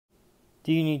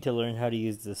Do you need to learn how to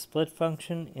use the split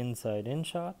function inside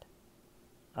Inshot?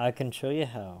 I can show you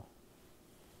how.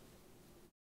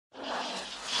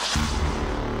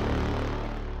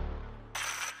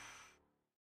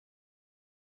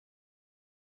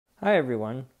 Hi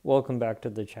everyone, welcome back to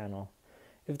the channel.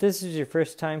 If this is your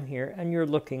first time here and you're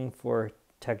looking for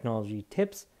technology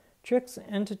tips, tricks,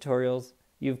 and tutorials,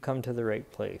 you've come to the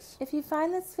right place. If you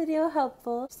find this video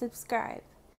helpful, subscribe.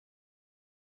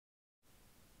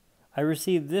 I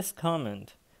received this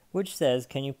comment, which says,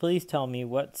 can you please tell me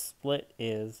what split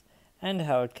is and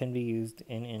how it can be used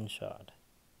in Inshot?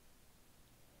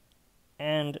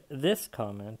 And this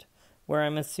comment, where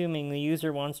I'm assuming the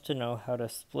user wants to know how to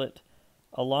split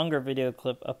a longer video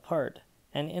clip apart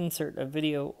and insert a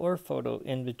video or photo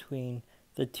in between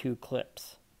the two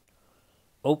clips.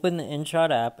 Open the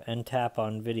Inshot app and tap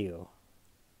on Video.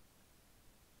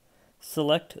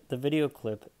 Select the video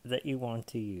clip that you want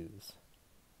to use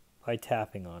by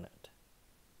tapping on it.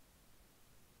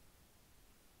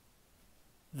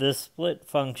 The split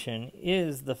function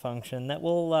is the function that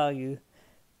will allow you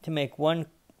to make one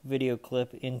video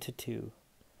clip into two.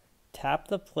 Tap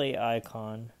the play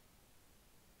icon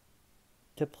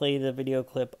to play the video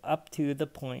clip up to the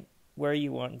point where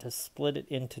you want to split it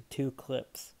into two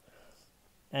clips.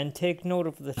 And take note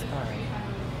of the time.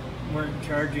 Weren't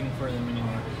charging for them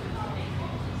anymore.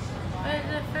 But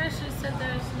at first you said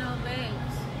there's no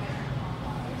bags.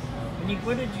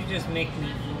 What did you just make me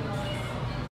eat?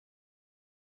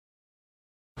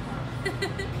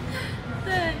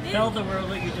 Tell the world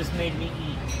what you just made me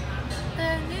eat.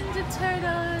 The Ninja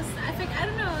Turtles, I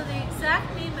don't know the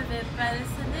exact name of it, but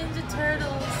it's the Ninja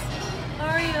Turtles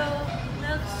Oreo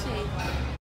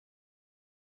milkshake.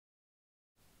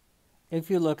 If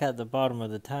you look at the bottom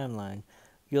of the timeline,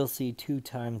 you'll see two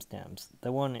timestamps.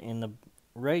 The one in the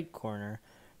right corner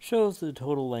shows the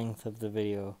total length of the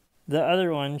video. The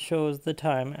other one shows the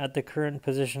time at the current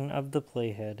position of the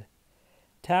playhead.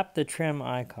 Tap the trim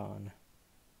icon.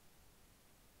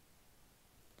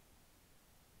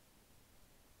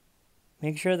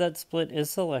 Make sure that split is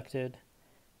selected.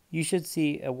 You should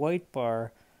see a white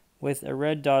bar with a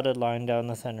red dotted line down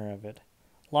the center of it.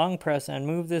 Long press and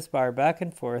move this bar back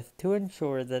and forth to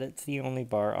ensure that it's the only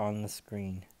bar on the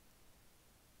screen.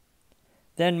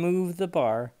 Then move the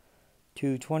bar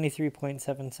to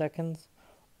 23.7 seconds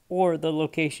or the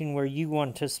location where you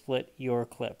want to split your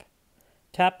clip.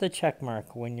 Tap the check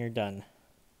mark when you're done.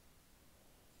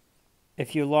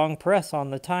 If you long press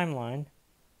on the timeline,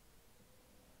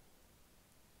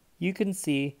 you can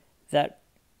see that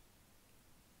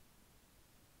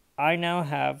I now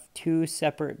have two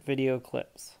separate video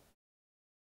clips.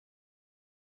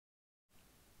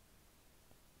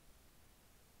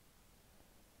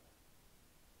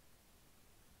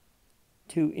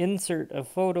 To insert a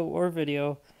photo or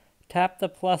video, tap the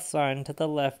plus sign to the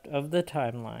left of the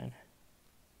timeline.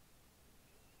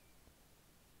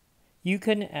 You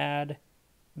can add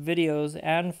videos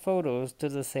and photos to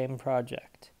the same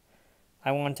project.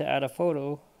 I want to add a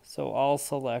photo, so I'll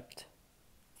select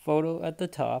Photo at the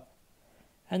top,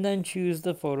 and then choose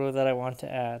the photo that I want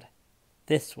to add,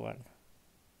 this one.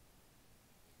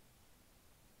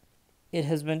 It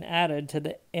has been added to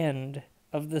the end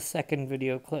of the second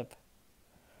video clip.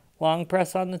 Long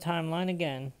press on the timeline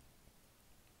again,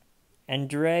 and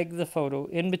drag the photo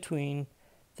in between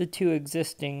the two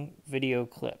existing video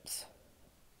clips.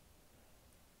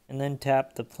 And then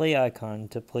tap the play icon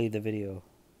to play the video.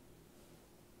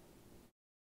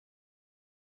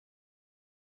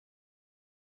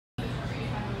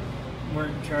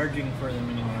 Weren't charging for them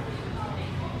anymore.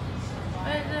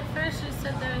 But at first you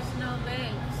said there's no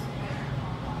bags.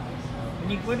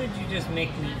 What did you just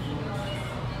make me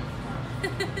eat?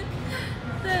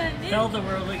 Tell the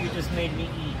world what you just made me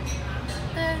eat.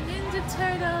 The Ninja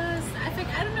Turtles,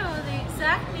 I don't know the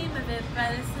exact name of it,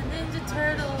 but it's the Ninja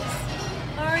Turtles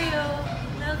Oreo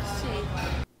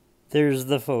milkshake. There's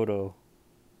the photo.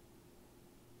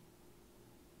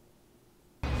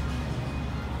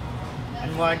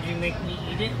 And why did you make me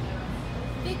eat it?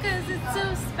 Because it's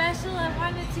so special, I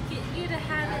wanted to get you to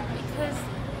have it because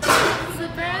it's a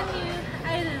brand new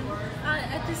item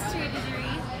at the street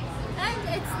eatery. And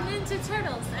it's Ninja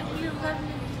Turtles, and you love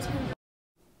Ninja Turtles.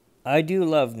 I do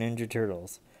love Ninja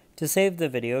Turtles. To save the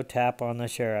video, tap on the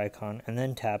share icon and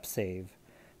then tap save.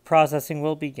 Processing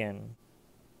will begin.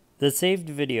 The saved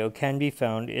video can be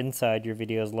found inside your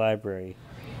video's library.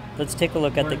 Let's take a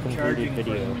look at the completed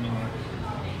video.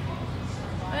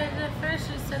 But at first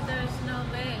you said there's no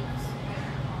bags.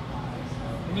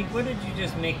 What did you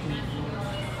just make me eat?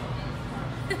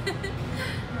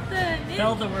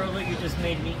 Tell the world what you just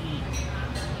made me eat.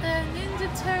 The Ninja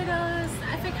Turtles,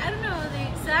 I don't know the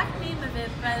exact name of it,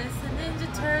 but it's the Ninja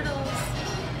Turtles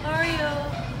Oreo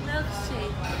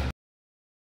milkshake.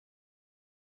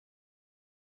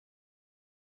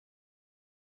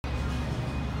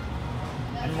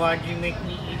 And why did you make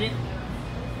me eat it?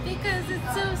 Because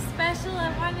it's so special,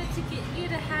 I wanted to get you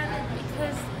to have it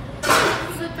because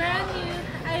it's a brand new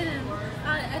item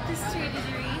at the street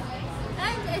eatery,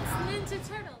 and it's Ninja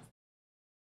Turtles.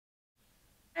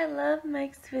 I love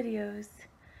Mike's videos.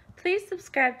 Please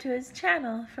subscribe to his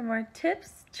channel for more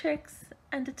tips, tricks,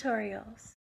 and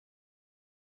tutorials.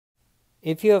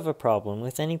 If you have a problem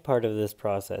with any part of this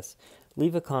process,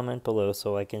 leave a comment below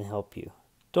so I can help you.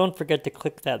 Don't forget to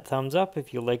click that thumbs up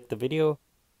if you liked the video.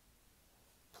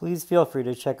 Please feel free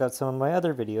to check out some of my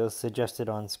other videos suggested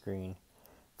on screen.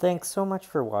 Thanks so much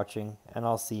for watching, and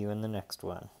I'll see you in the next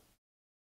one.